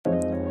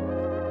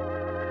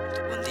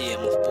Bom dia,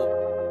 meu povo.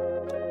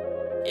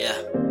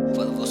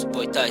 Fala o vosso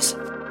boy Tyson.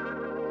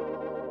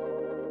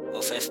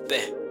 O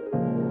FFP.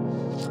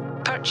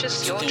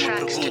 Purchase Eu your tenho uma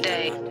tracks pergunta,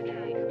 today. mano.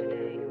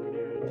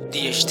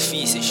 Dias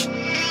difíceis,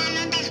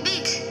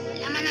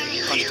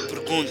 quando te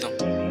perguntam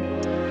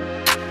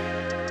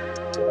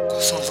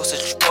quais são as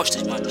vossas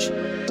respostas, manos,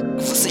 o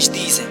que vocês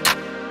dizem.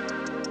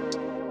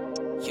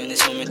 E eu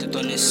nesse momento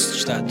estou nesse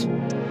estado.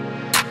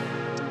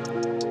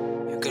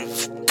 Eu quero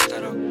vos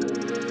perguntar algo.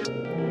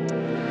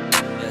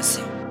 É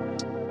assim.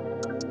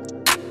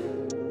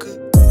 Que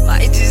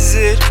vai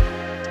dizer?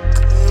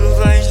 Que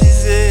vais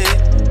dizer?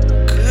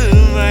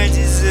 Que vais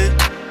dizer?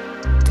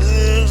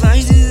 Que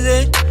vais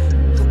dizer?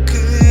 O que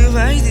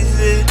vais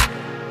dizer?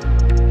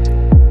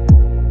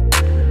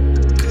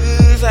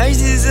 Que vais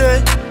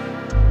dizer?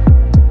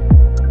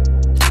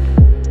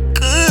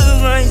 Que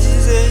vais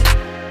dizer?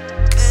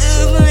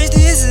 Que vais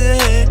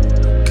dizer?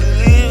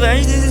 Que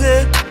vais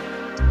dizer?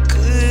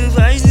 Que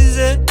vais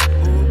dizer?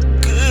 O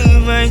que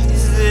vais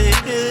dizer?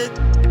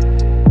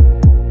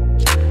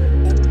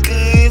 O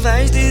que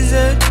vais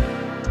dizer?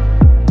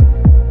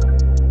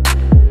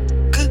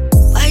 Que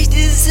vais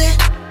dizer?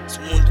 Se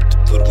o mundo te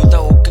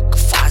pergunta o que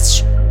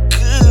fazes, o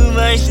que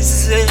vais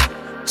dizer?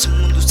 Se o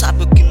mundo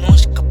sabe que não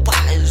és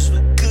capaz,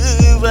 o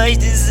que vais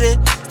dizer?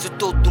 Se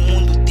todo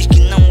mundo diz que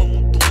não é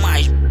muito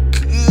mais, o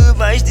que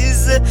vais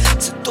dizer?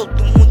 Se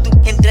todo mundo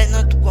entra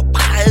na tua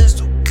paz,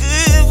 o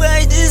que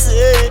vais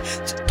dizer?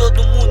 Se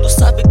todo mundo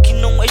sabe que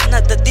não és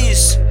nada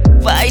disso,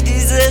 vai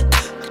dizer?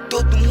 Que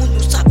todo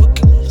mundo sabe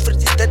que um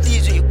fredita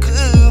diz, e o que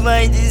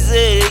vai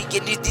dizer? Que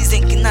eles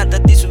dizem que nada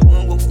disso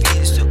eu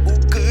fiz, o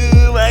que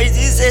vais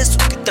dizer? Se o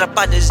que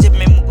trabalhas é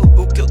mesmo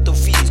o que eu te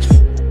fiz,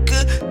 o que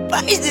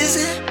vais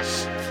dizer?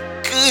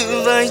 O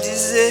que vais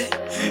dizer?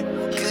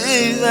 O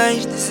que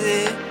vais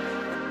dizer?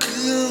 O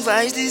que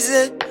vais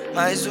dizer?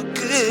 Mas o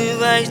que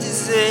vais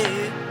dizer?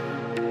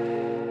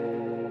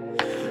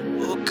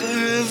 O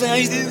que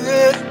vais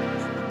dizer?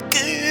 O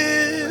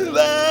que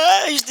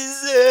vais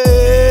dizer?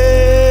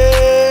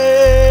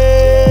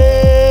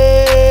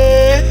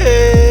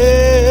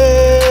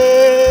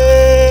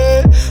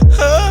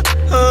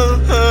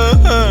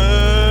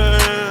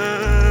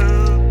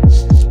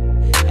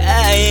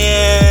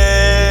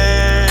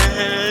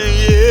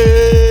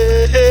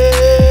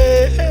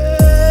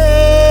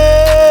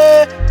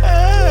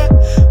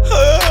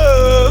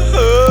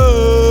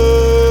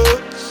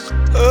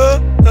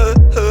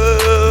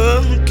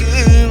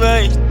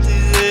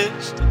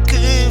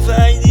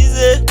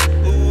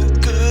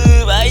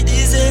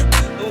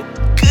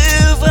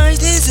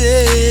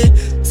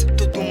 Se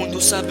todo mundo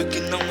sabe que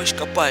não és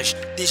capaz,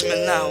 diz-me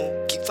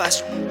não, que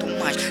fazes muito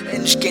mais.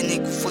 Eles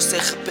querem que você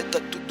repita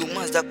tudo,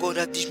 mas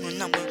agora diz-me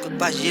não é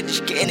capaz. Eles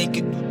querem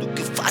que tudo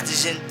que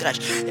fazes entras.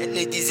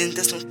 Eles dizem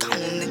que são tão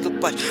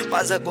incapaz,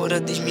 mas agora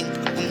diz-me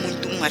algo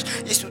muito mais.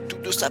 Isso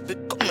tudo sabe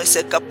como é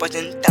ser capaz.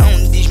 Então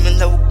diz-me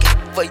não o que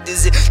vai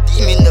dizer.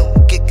 Diz-me não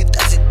o que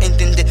estás a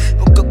entender.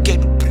 O que eu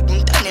quero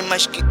perguntar é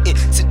mais que é.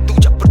 Se tu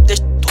já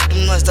perdeste tudo,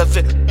 nós a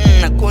ver,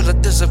 agora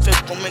estás a ver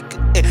como é que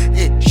é.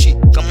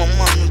 Calma,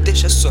 mano,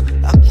 deixa só.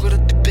 Agora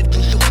te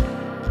pergunto: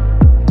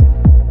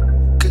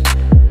 que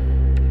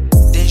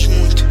tens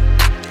muito,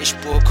 tens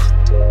pouco,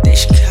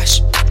 tens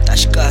cash, tá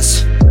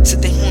escasso. Se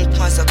tens muito,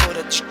 mas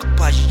agora tens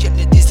capaz. E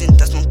eles dizem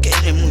que não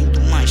querem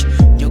muito mais.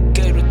 Eu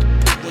quero te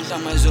perguntar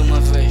mais uma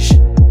vez.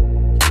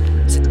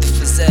 Se te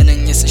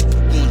fizerem essas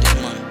perguntas,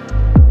 mano,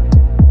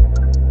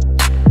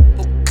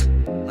 o que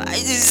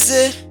vais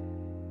dizer?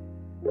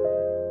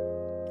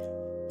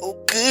 O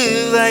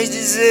que vais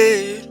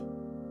dizer?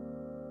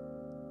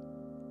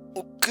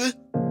 O que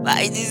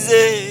vai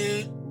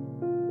dizer?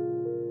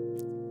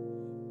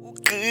 O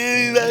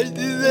que vai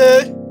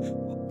dizer?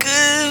 O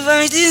que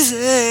vai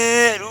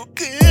dizer? O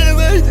que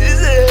vai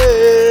dizer?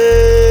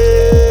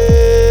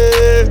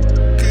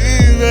 O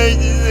que vai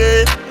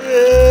dizer?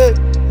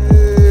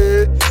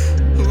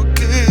 O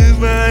que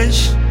vais?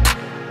 O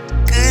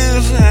que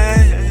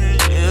vai?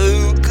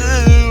 O que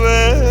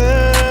vai?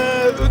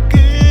 O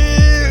que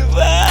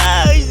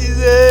vai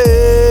dizer?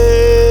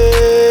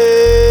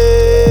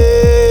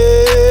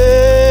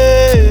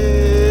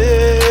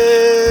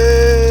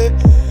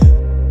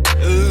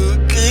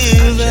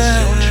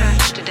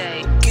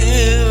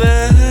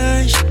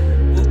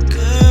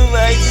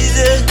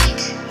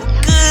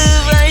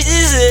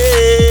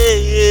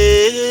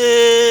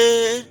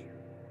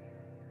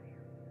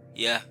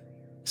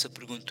 Se eu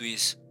pergunto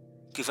isso,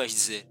 o que vais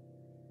dizer?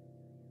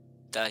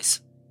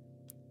 Tyson,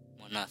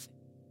 or nothing.